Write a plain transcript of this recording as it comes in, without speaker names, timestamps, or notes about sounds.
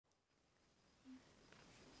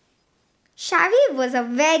Shavi was a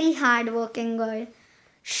very hard-working girl.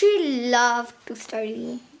 She loved to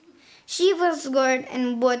study. She was good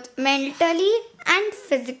in both mentally and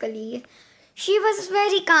physically. She was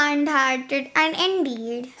very kind-hearted and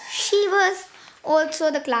indeed, she was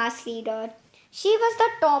also the class leader. She was the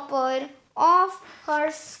topper of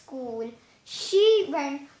her school. She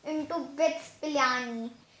went into BITS Pilani.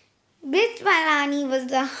 BITS Pilani was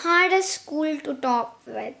the hardest school to top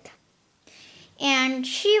with. And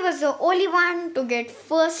she was the only one to get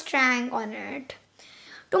first rank on it.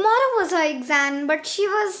 Tomorrow was her exam, but she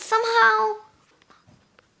was somehow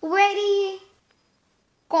very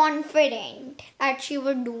confident that she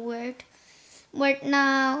would do it. But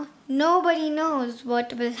now nobody knows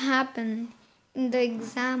what will happen in the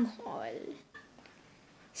exam hall.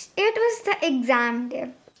 It was the exam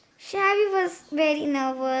day. Shavi was very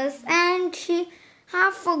nervous and she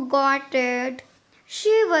half forgot it.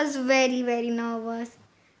 She was very nervous.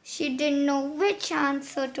 She didn't know which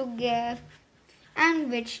answer to give and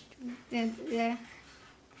which to give.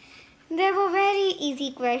 There were very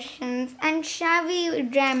easy questions and Shavi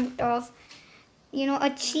dreamt of,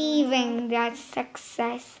 achieving that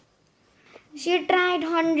success. She tried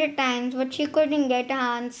 100 times but she couldn't get an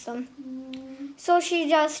answer. So she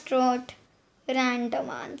just wrote random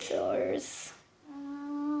answers.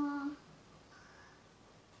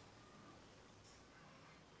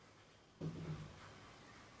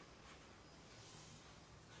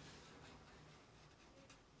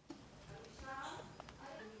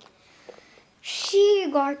 She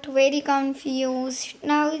got very confused.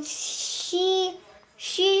 Now she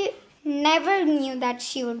never knew that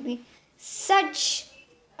she would be such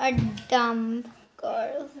a dumb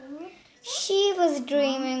girl. She was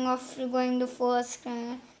dreaming of going to first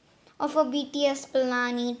rank, of her BTS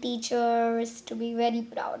Pilani teachers to be very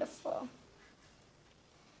proud of her.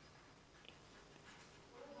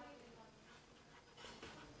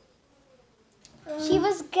 She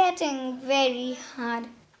was getting very hard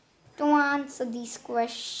to answer these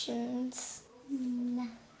questions.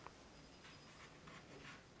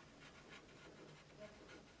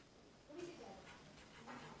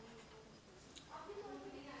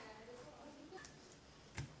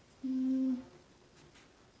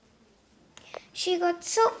 She got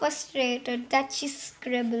so frustrated that she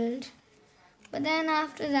scribbled. But then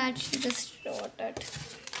after that, she just wrote it.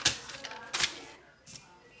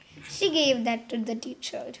 She gave that to the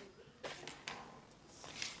teacher.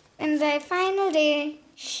 In the final day,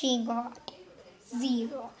 she got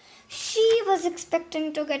 0. She was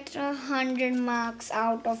expecting to get 100 marks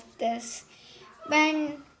out of this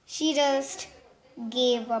when she just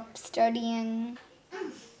gave up studying.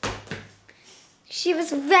 She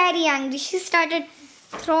was very angry. She started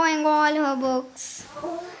throwing all her books.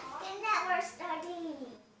 Can never study.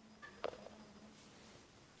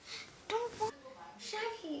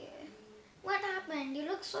 Shavi, what happened? You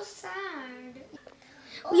look so sad.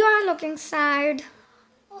 You are looking sad.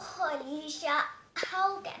 Oh, Alicia,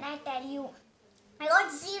 how can I tell you? I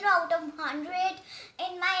got 0 out of 100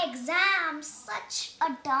 in my exam. Such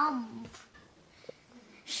a dump.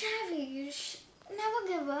 Shavi, never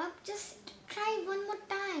give up. Just try one more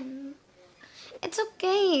time. It's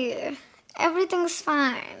okay. Everything's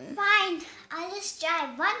fine. Fine, I'll just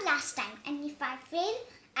try one last time. And if I fail,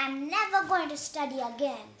 I'm never going to study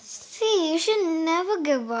again. See, you should never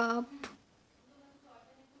give up.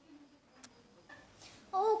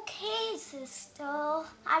 Okay, sister.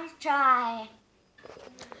 I'll try.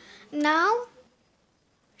 Now,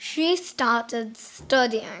 she started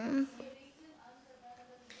studying.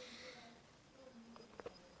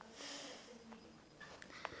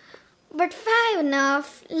 But fair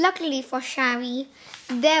enough, luckily for Shavi,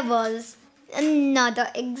 there was another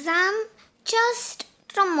exam just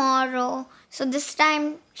tomorrow. So this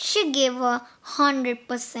time she gave her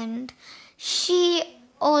 100%. She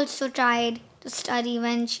also tried to study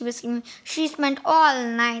when she was sleeping. She spent all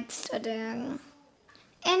night studying.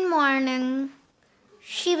 In morning,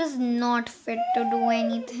 she was not fit to do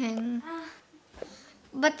anything.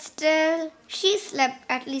 But still, she slept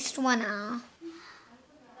at least 1 hour.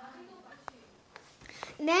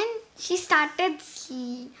 Then she started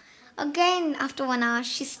sleep. Again, after 1 hour,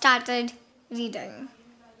 she started reading.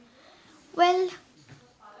 Well,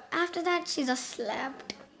 after that, she just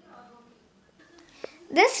slept.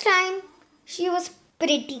 This time, she was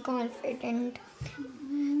pretty confident.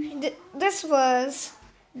 This was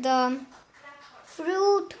the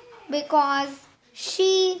fruit because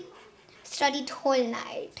she studied whole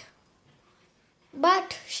night.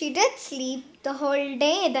 But she did sleep the whole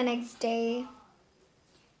day the next day.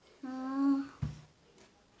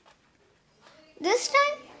 This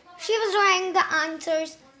time, she was writing the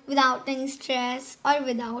answers without any stress or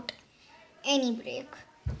without any break.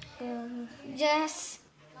 Just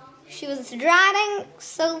she was riding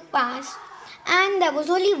so fast, and there was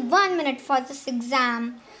only 1 minute for this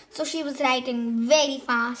exam, so she was writing very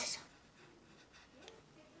fast.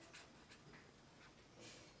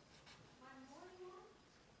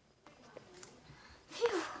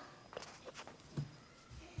 Phew.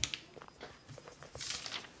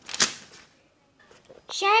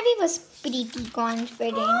 Sherry was pretty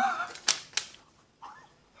confident. 100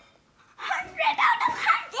 out of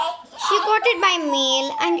 100. She got it by mail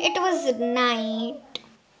and it was night.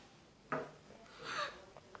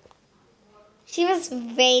 She was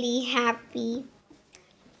very happy.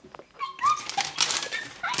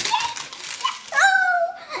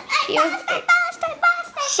 She was.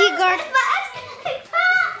 She got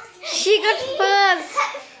first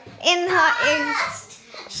in her.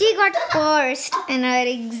 She got first in her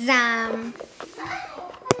exam.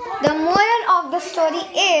 The moral of the story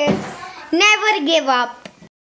is never give up.